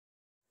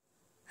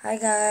Hi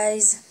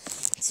guys,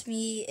 it's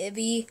me,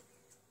 Ibby.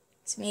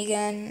 It's me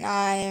again.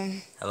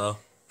 I'm Hello.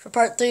 for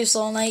part 3 of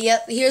Soul Knight.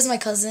 Yep, here's my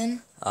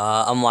cousin.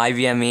 I'm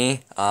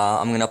YBME.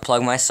 I'm gonna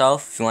plug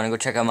myself. If you wanna go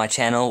check out my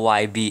channel,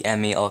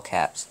 YBME all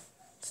caps.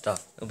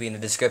 Stuff. It'll be in the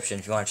description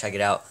if you wanna check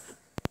it out.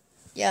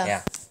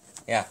 Yeah.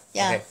 Yeah.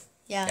 Okay.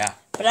 Yeah.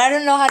 But I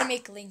don't know how to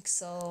make links,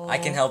 so I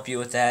can help you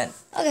with that.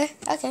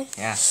 Okay.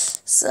 Yeah.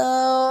 So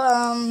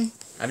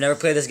I've never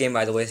played this game,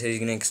 by the way, so he's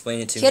gonna explain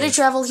it to he me. had to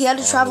travel. He had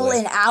to along travel the way.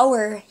 an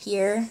hour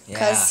here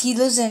because he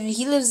lives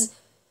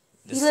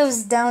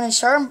down in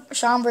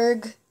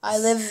Schaumburg. I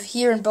live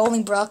here in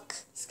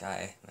Bolingbrook. This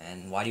guy,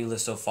 man, why do you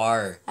live so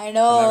far? I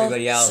know. From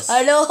everybody else.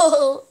 I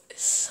know.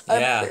 Our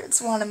Yeah.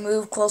 parents want to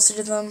move closer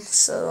to them,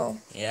 so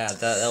Yeah,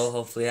 that'll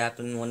hopefully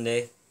happen one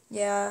day.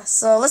 yeah.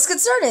 So let's get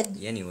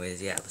started.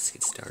 Anyways, yeah, let's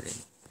get started.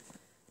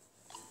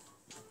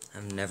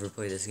 I've never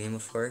played this game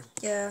before.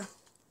 Yeah.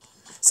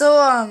 So,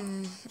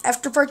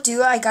 after part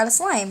 2, I got a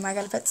slime. I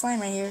got a pet slime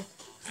right here.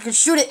 You can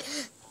shoot it.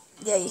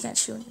 Yeah, you can't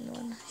shoot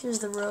anyone. Here's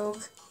the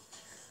rogue.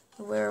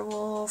 The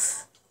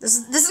werewolf. This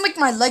is like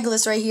my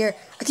Legolas right here.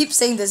 I keep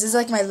saying this. This is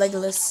like my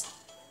Legolas.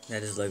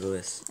 That is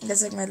Legolas.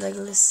 That's like my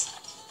Legolas.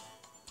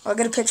 Oh, I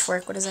got a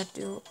pitchfork. What does that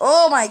do?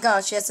 Oh my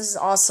gosh, yes, this is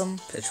awesome.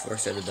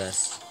 Pitchforks are the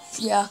best.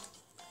 Yeah.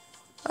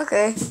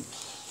 Okay.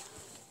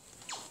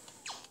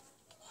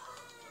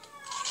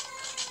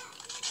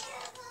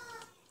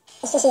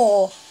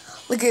 Oh,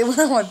 look at it went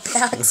on my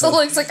back, so it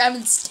looks like I've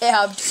been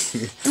stabbed.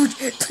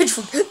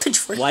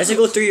 Pitchfork. Why does it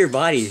go through your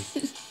body?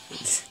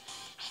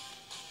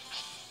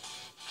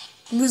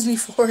 Moves me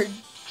forward.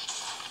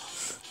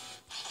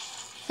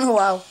 Oh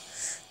wow.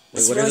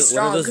 Wait,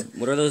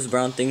 what are those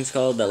brown things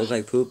called that look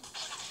like poop?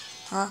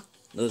 Huh?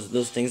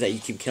 Those things that you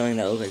keep killing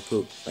that look like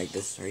poop, like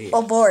this right here.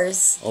 Oh,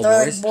 boars. Oh,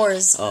 They're boars? like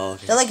boars. Oh,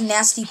 okay. They're like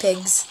nasty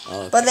pigs.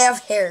 Oh, okay. But they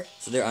have hair.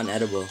 So they're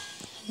unedible.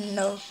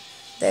 No,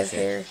 they have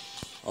hair.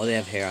 Oh, they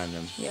have hair on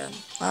them. Yeah.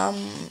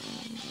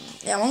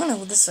 Yeah, I'm gonna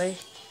go this way.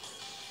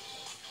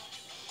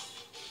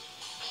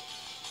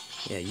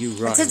 Yeah, you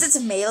run. And since it's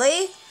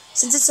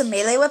a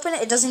melee weapon,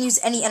 it doesn't use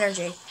any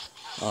energy.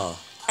 Oh.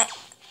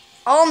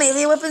 All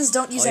melee weapons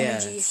don't use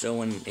energy. Yeah, still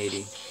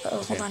 180. Oh,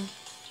 okay. hold on.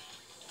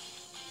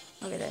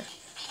 Okay, there.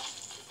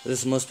 This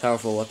is the most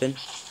powerful weapon?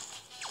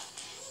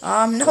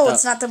 No,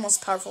 it's not the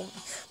most powerful.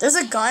 There's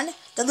a gun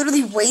that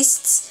literally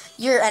wastes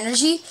your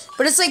energy,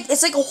 but it's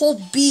like a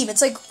whole beam.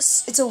 It's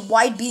a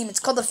wide beam. It's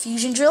called the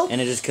fusion drill. And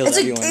it just kills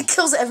everyone? It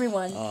kills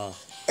everyone. Oh.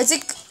 It's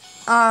like,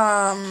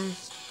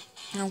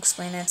 I'll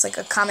explain it. It's like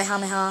a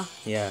Kamehameha.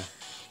 Yeah.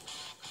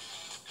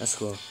 That's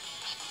cool.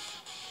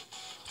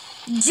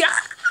 Yeah!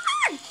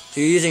 So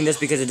you're using this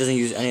because it doesn't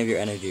use any of your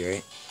energy,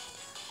 right?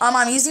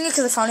 I'm using it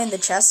because I found it in the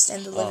chest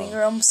in the living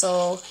room,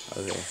 so...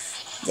 Okay.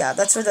 Yeah,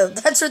 that's where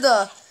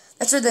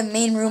the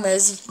main room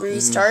is, where you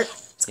start.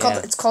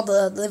 It's called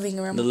the living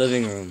room. The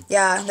living room.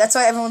 Yeah, that's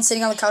why everyone's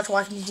sitting on the couch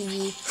watching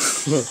TV.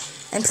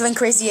 And playing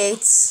Crazy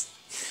Eights.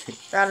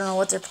 I don't know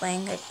what they're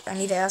playing. I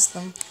need to ask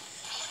them.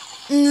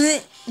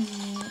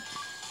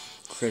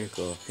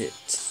 Critical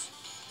hits.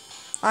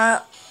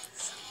 I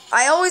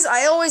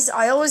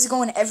always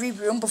go in every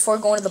room before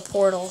going to the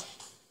portal.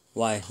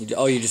 Why?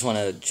 You just want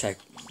to check.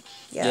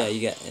 Yeah, you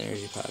get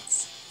energy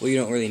pots. Well, you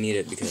don't really need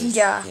it because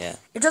yeah. Yeah.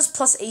 It does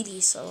plus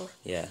 80, so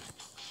Yeah.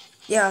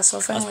 yeah. So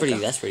if That's pretty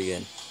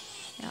good.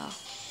 Yeah.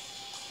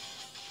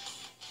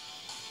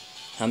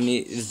 How many?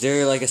 Is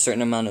there like a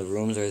certain amount of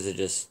rooms, or is it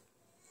just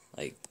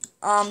like?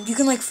 You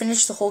can like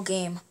finish the whole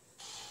game.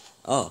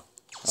 Oh.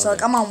 So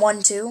like I'm on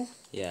 1-2.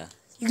 Yeah.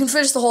 You can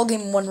finish the whole game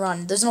in one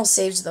run. There's no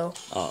saves though.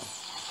 Oh.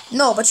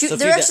 No, but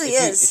there actually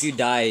is. If you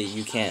die,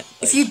 you can't.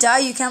 Like, if you die,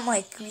 you can't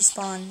like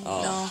respawn.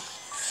 Oh. No.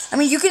 I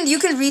mean, you can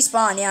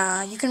respawn.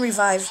 Yeah, you can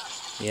revive.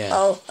 Yeah.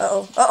 Oh,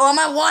 I'm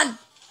at 1.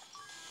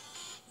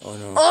 Oh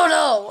no. Oh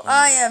no!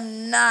 I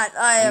am not.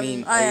 I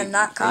am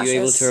not cautious. Are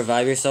you able to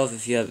revive yourself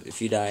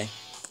if you die?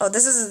 Oh,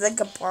 this is like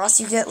a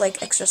boss. You get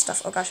like extra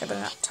stuff. Oh gosh, I better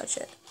not touch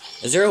it.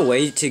 Is there a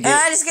way to get?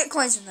 I just get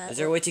coins from that. Is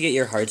there a way to get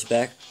your hearts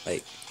back?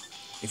 Like,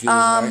 if you lose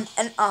a heart?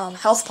 and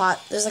health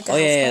pot. There's like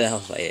a the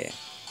health pot. Yeah.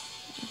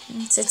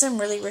 Since I'm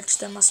really rich,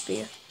 there must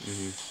be.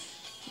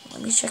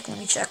 Let me check. Let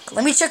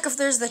me check if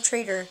there's the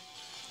trader.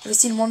 If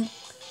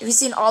you've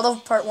seen all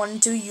of part 1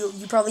 and 2, you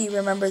probably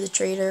remember the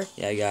trader.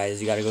 Yeah,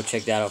 guys, you gotta go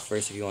check that out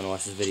first if you want to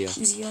watch this video.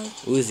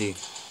 Uzi.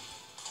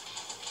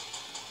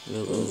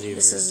 Little Uzi.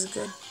 This is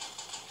good.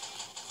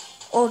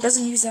 Oh, it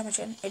doesn't use that much.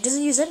 It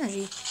doesn't use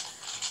energy.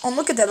 Oh,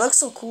 look at that. It looks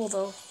so cool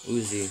though.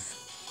 Uzi.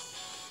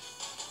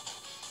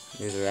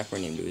 There's a rapper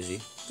named Uzi.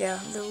 Yeah,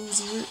 the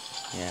Uzi.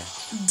 Yeah.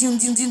 Doom.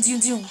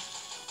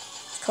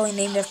 Probably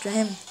named after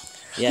him.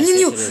 Yes,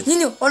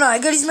 Nino. Oh no, I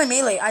gotta use my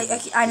melee.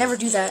 I never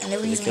do that. I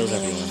never use my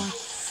melee anymore.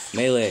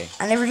 Melee.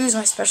 I never use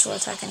my special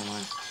attack anymore.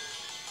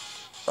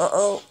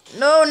 Uh-oh.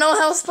 No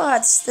health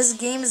pots. This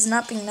game is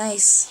not being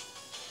nice.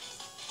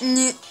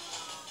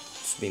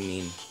 It's being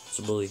mean. It's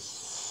a bully.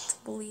 It's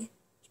a bully.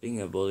 Speaking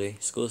of bully,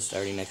 school is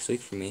starting next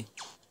week for me.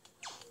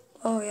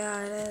 Oh yeah,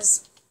 it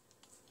is.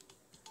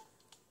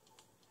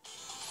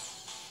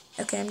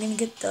 Okay, I'm gonna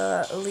get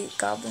the elite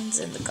goblins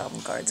and the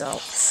goblin guards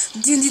out.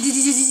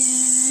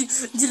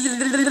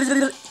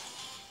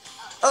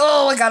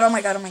 Oh my god, oh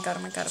my god, oh my god,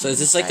 oh my god. So is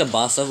this like the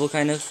boss level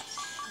kind of?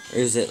 Or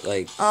is it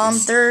like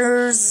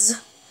there's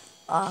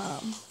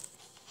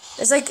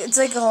it's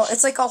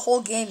like a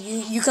whole game.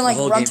 You can like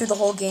run game? through the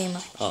whole game.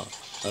 Oh,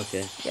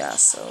 okay. Yeah,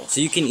 so So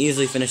you can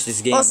easily finish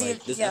this game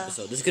like this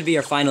episode. This could be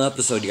our final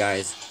episode,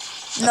 guys.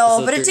 No,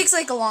 Episode but 3. it takes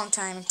like a long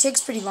time. It takes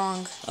pretty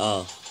long.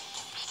 Oh.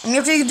 And you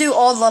have to do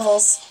all the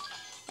levels.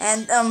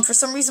 And for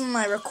some reason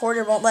my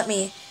recorder won't let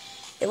me.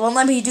 It won't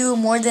let me do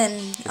more than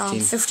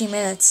 50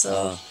 minutes.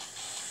 So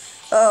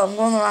oh, I'm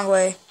going the wrong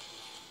way.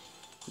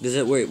 Does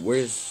it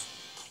where's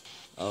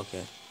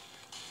okay.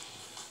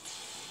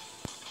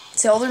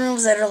 See all the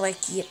rooms that are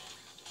like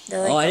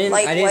they're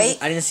like I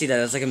didn't see that.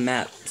 It's like a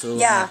map. So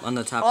yeah, on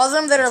the top. all of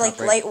them that are like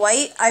right. light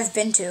white, I've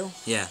been to.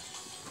 Yeah.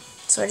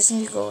 So I just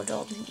need to go all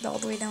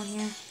the way down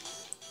here.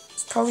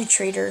 It's probably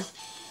Trader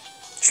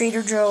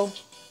Joe.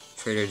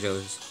 Trader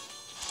Joe's.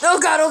 Oh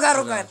god, oh god,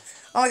 oh god.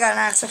 Oh my god,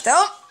 I expect that.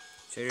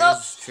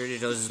 Oh! Trader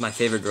Joe's is my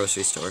favorite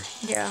grocery store.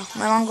 Yeah,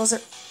 my mom goes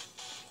there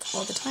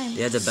all the time.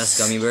 They have the best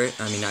gummy bear.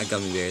 I mean, not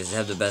gummy bears. They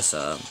have the best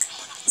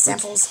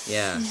samples.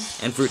 Yeah,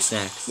 and fruit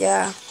snacks.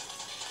 Yeah.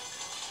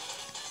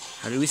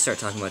 How did we start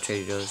talking about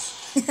Trader Joe's?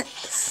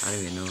 I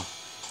don't even know.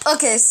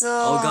 Okay, so.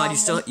 Oh god,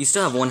 you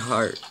still have one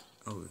heart.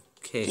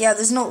 Okay. Yeah,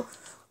 there's no.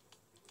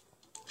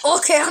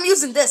 Okay, I'm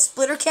using this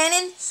splitter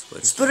cannon.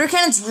 Splitter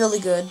cannon's really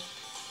good.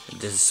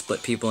 Does it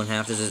split people in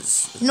half? Does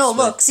it? No,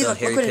 look, see, look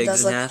hairy what it pigs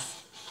does. in Look. half?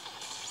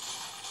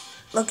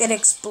 Look, it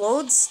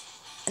explodes,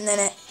 and then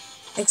it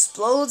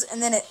explodes,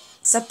 and then it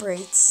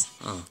separates.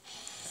 Oh,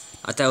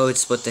 I thought it would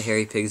split the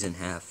hairy pigs in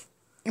half.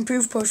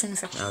 Improve potion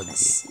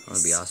effectiveness. That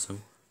would be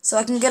awesome. So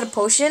I can get a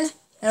potion,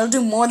 and it'll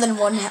do more than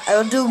one.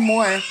 It'll do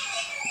more.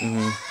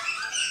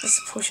 That's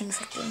a potion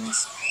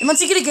effectiveness. And once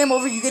you get a game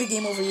over, you get a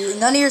game over.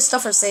 None of your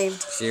stuff are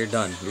saved. So you're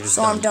done. You're just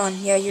so done. I'm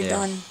done. Yeah, you're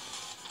done.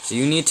 So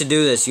you need to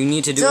do this. You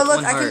need to do it with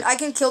look, one heart. I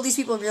can kill these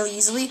people really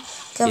easily.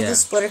 Can have the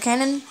splitter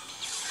cannon.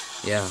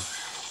 Yeah.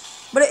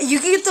 But you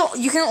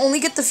can only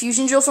get the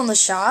fusion drill from the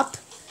shop,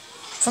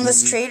 from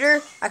this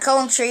trader. I call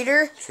him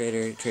Trader.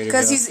 Trader.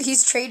 Because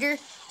he's Trader.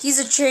 He's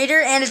a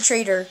trader and a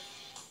trader.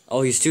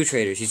 Oh, he's two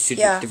traders. He's two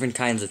different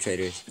kinds of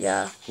traders.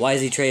 Yeah. Why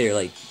is he trader?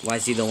 Like, why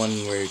is he the one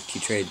where he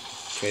trader?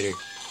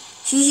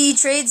 He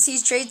trades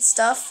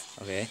stuff.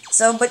 Okay.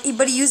 So, but he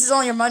uses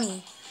all your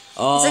money.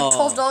 Oh. It's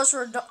like $12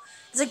 for a.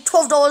 It's like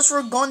 $12 for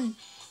a gun.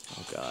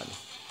 Oh god.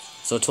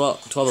 So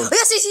 12 of Oh,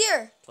 yes, he's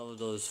here. 12 of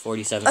those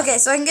 47. Okay,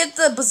 so I can get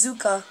the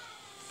bazooka.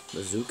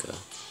 Bazooka.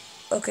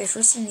 Okay,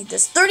 first I need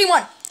this.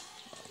 31.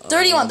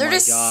 31. Oh They're my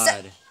just.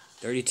 god.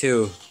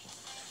 32.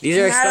 These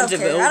are expensive,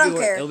 but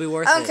it'll be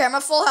worth it. I don't care. I'm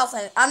at full health.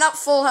 I'm not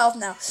full health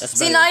now. That's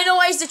See, better. now you know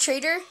why he's a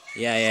trader?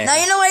 Yeah. Now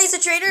you know why he's a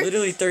trader?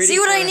 Literally 30. See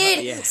what I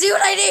need? Yeah. See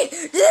what I need?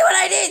 See what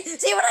I need?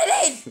 See what I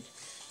need?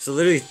 So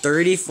literally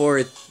 30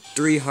 for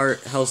 3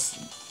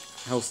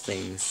 health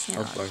things. No,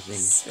 Health bar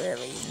things. He's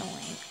really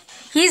annoying.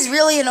 He's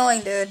really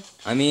annoying, dude.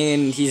 I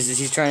mean,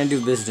 he's trying to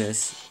do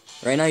business.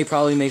 Right now he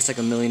probably makes like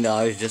 $1 million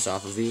just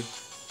off of you.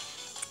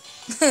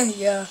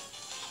 Yeah.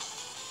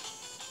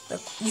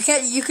 Look,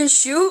 you can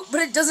shoot,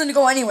 but it doesn't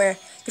go anywhere.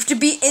 You have to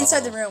be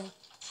inside the room.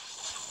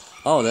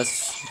 Oh,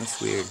 that's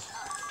weird.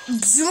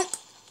 Zoom.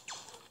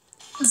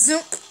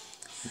 Zoom.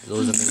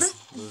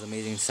 Those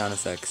amazing sound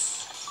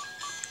effects.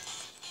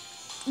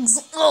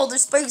 Oh,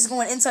 there's spikes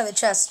going inside the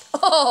chest.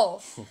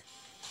 Oh.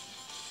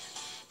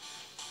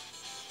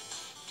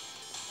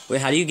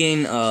 Wait, how do you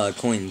gain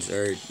coins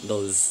or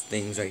those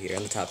things right here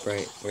on the top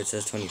right where it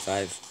says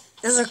 25?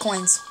 Those are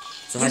coins.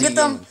 So you how can do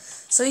get you them.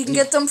 So you can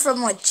get them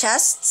from like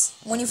chests.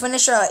 When you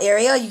finish a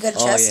area, you get a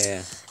chest. Oh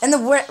yeah. And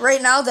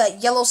right now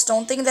that yellow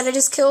stone thing that I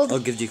just killed. Oh,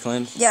 it gives you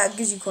coins? Yeah, it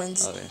gives you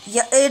coins. Okay.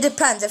 Yeah, it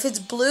depends. If it's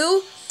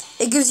blue,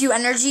 it gives you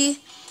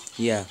energy.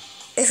 Yeah.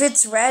 If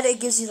it's red,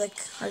 it gives you like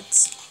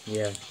hearts.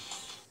 Yeah.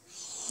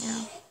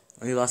 Yeah.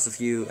 Only lost a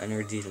few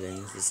energy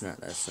things.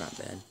 That's not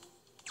bad.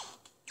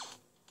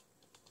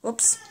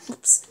 Whoops.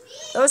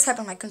 That always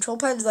happen. My control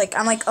pad, like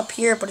I'm like up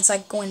here, but it's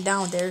like going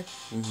down there.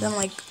 Then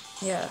like,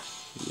 yeah.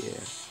 Yeah.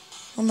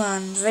 Hold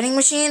on, vending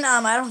machine.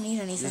 I don't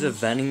need anything. There's a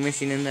vending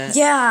machine in that?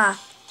 Yeah,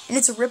 and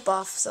it's a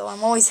ripoff, so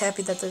I'm always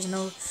happy that there's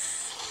no.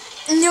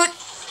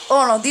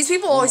 Oh no, these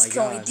people always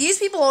kill me. These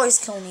people always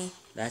kill me.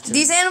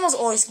 These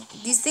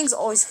things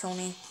always kill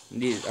me.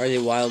 Are they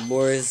wild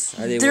boars?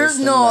 Are they worse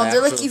than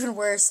they're like even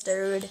worse,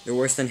 dude. They're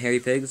worse than hairy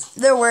pigs?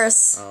 They're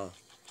worse. Oh.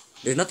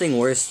 There's nothing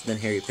worse than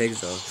hairy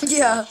pigs, though.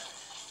 Yeah.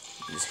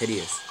 It's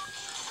hideous.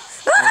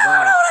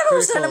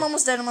 I'm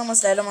almost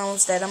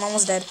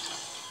dead.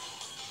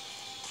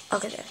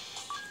 Okay, there.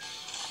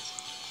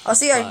 I'll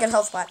see. I can get a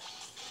health pot.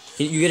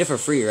 You get it for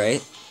free,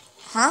 right?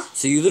 Huh?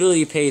 So you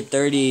literally paid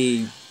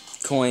 30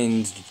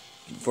 coins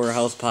for a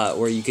health pot,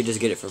 where you could just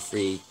get it for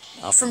free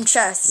from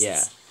chests.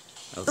 Yeah.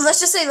 Okay. But let's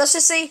just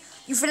say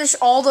you finish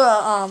all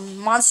the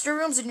monster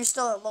rooms and you're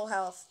still at low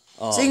health.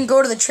 Oh. So you can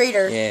go to the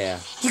trader. Yeah.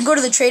 You can go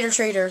to the trader.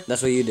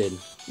 That's what you did.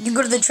 You can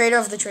go to the trader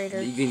of the trader.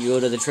 You can go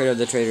to the trader of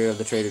the trader of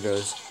the trader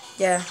goes.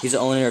 Yeah. He's the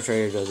owner of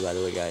Trader Joe's, by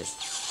the way, guys.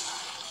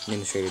 His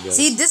name is Trader Joe's.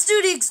 See, this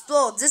dude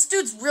explodes. This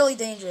dude's really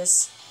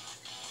dangerous.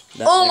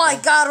 That my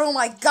guy? god, oh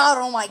my god,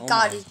 oh my Oh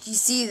god. my. Did you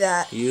see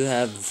that? You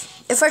have...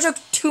 If I took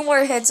 2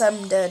 more hits,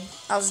 I'm dead.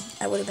 I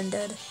would have been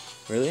dead.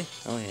 Really?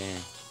 Oh, yeah.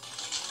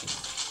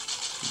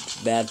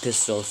 Bad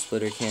pistol,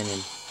 splitter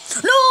cannon.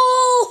 No!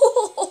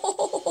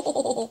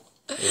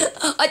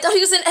 I thought he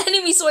was an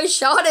enemy, so I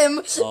shot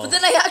him. Oh. But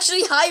then I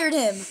actually hired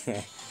him.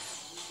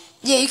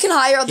 Yeah, you can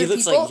hire other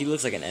people. He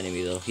looks like an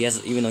enemy though. He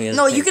has, even though he has.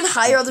 No, you can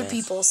hire other mask.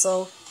 people.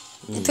 So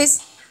it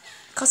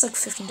costs like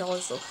 $15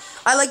 though.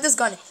 I like this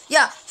gun.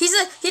 Yeah, he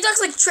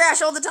talks like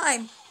trash all the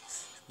time.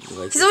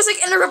 He's always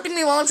like interrupting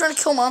me while I'm trying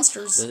to kill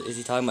monsters. Is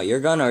he talking about your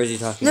gun or is he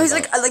talking? No, he's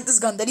about... like, I like this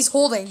gun that he's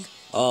holding.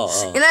 Oh.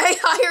 And I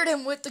hired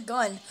him with the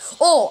gun.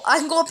 Oh, I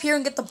can go up here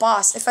and get the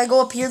boss. If I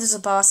go up here, there's a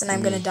boss, and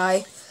I'm gonna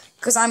die,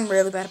 because I'm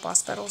really bad at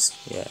boss battles.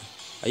 Yeah.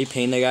 Are you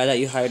paying the guy that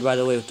you hired, by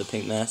the way, with the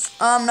pink mask?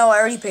 No, I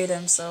already paid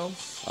him, so.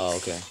 Oh,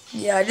 okay.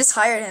 Yeah, I just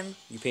hired him.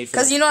 You paid for.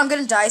 Because you know I'm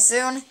gonna die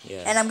soon.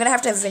 Yeah. And I'm gonna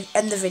have to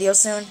end the video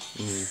soon.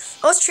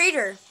 Oh, it's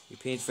Trader. You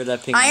paid for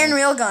that pink. Iron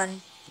mask.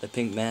 railgun. The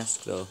pink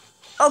mask, though.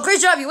 Oh,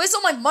 great job! You wasted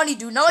all my money,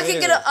 dude. Now I can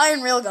get an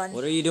iron railgun.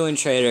 What are you doing,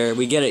 Trader?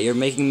 We get it. You're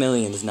making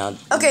millions now.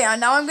 Okay,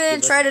 now I'm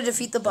gonna try to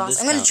defeat the boss.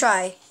 I'm gonna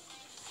try.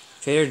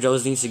 Trader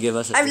Joe's needs to give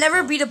us. I've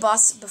never beat a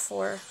boss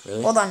before.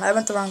 Really? Hold on, I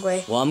went the wrong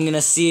way. Well, I'm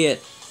gonna see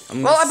it.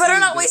 Well, I better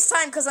not waste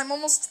time because I'm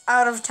almost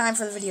out of time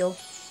for the video.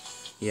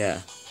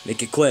 Yeah,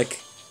 make it quick.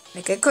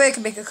 Make it quick.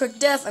 Make a quick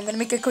death. I'm gonna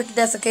make a quick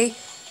death. Okay.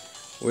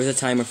 Where's the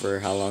timer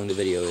for how long the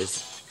video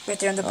is? Right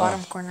there in the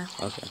bottom corner.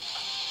 Okay.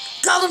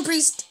 Goblin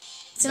Priest.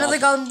 It's another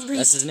Goblin Priest.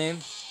 That's his name?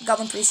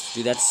 Goblin Priest.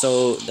 Dude, that's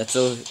a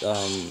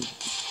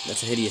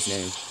hideous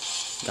name.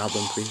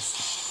 Goblin Priest.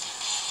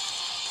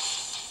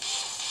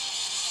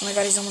 Oh my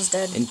god, he's almost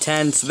dead.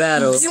 Intense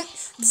battle. Zoom,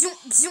 zoom,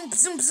 zoom,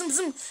 zoom, zoom,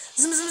 zoom,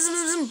 zoom, zoom,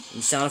 zoom,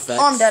 zoom. Sound effects.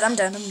 Oh, I'm dead. I'm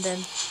dead. I'm dead.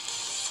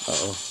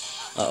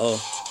 Uh-oh.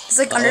 It's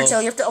like Undertale.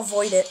 You have to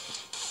avoid it.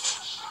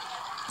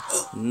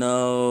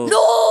 No. No!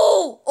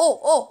 Oh!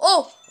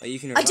 Oh, you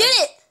can I did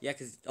it! Yeah,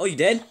 cause you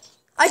did?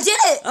 I did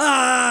it!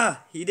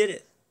 Ah! He did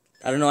it.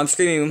 I don't know. I'm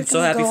screaming. I'm so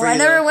happy for you. I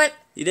never went.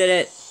 You did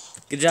it.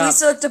 Good job. Please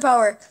select the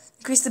power.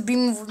 Increase the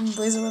beam of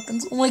blazer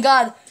weapons. Oh my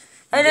god.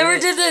 I never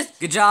did this.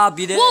 Good job.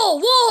 You did it.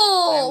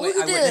 Whoa! Look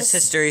at I witnessed this.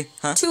 history.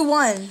 Huh?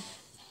 2-1.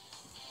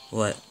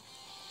 What?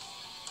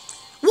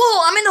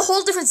 Whoa! I'm in a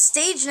whole different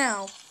stage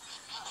now.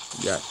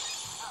 Yeah.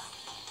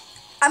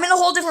 I'm in a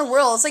whole different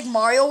world. It's like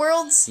Mario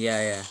worlds.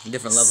 Yeah.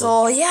 Different level.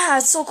 So yeah,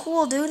 it's so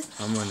cool, dude.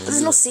 I'm on a There's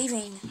new no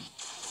saving.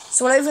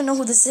 So I don't even know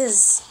who this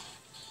is.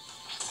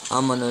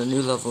 I'm on a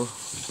new level.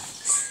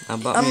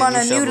 I'm on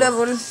a new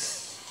level.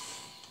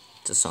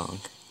 It's a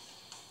song.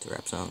 It's a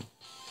rap song.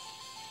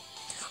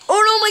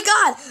 Oh no, my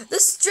god! The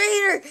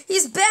Trader!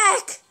 He's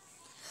back!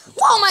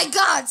 Oh my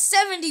god!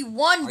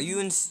 71! Are you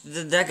in?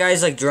 That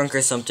guy's like drunk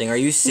or something. Are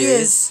you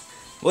serious?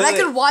 Wait, I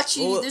could watch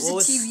you. There's a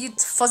TV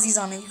with fuzzies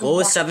on it. What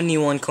was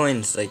 71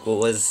 coins? Like, what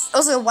was... It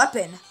was a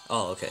weapon.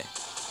 Oh, okay.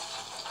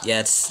 Yeah,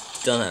 it's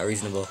still not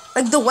reasonable.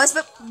 Like, the West...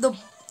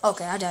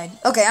 Okay, I died.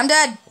 Okay, I'm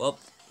dead. Well...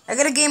 I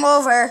got a game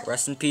over.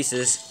 Rest in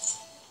pieces.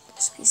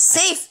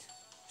 Safe!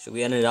 Should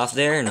we end it off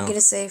there or no? Get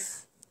it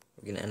safe.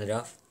 We're gonna end it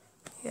off?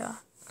 Yeah.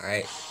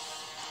 Alright.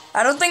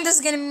 I don't think this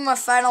is gonna be my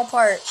final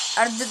part.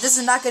 This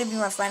is not gonna be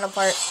my final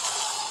part.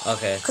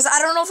 Okay. Because I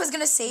don't know if it's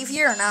gonna save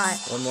here or not.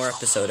 One more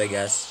episode, I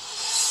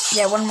guess.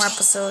 Yeah, one more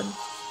episode.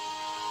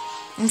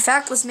 In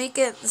fact, let's make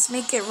it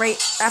right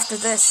after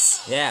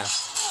this. Yeah.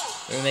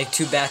 We're gonna make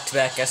 2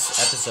 back-to-back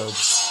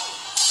episodes.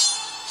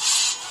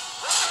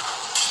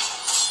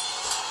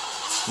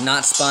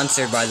 Not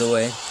sponsored, by the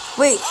way.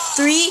 Wait,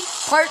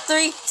 part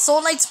 3,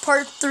 Soul Knights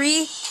part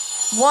 3,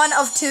 1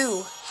 of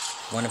 2.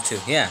 1 of 2,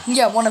 yeah.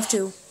 Yeah, 1 of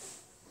 2.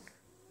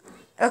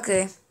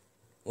 Okay.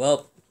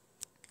 Well,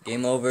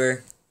 game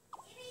over.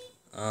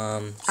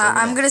 I'm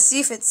gonna see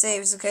if it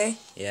saves, okay?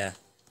 Yeah.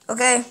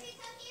 Okay.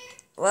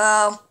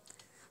 Well,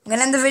 I'm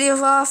gonna end the video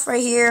off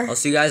right here. I'll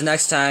see you guys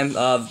next time.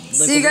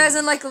 See you guys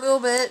in like a little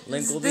bit.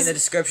 Link will be in the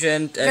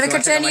description. If Gonna you want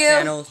to check out my continue.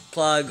 channel,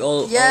 plug.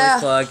 Always Yeah.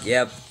 plug.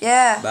 Yep.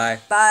 Yeah. Bye.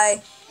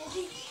 Bye.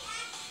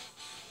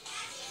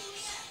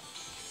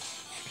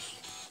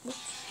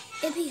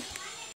 Baby.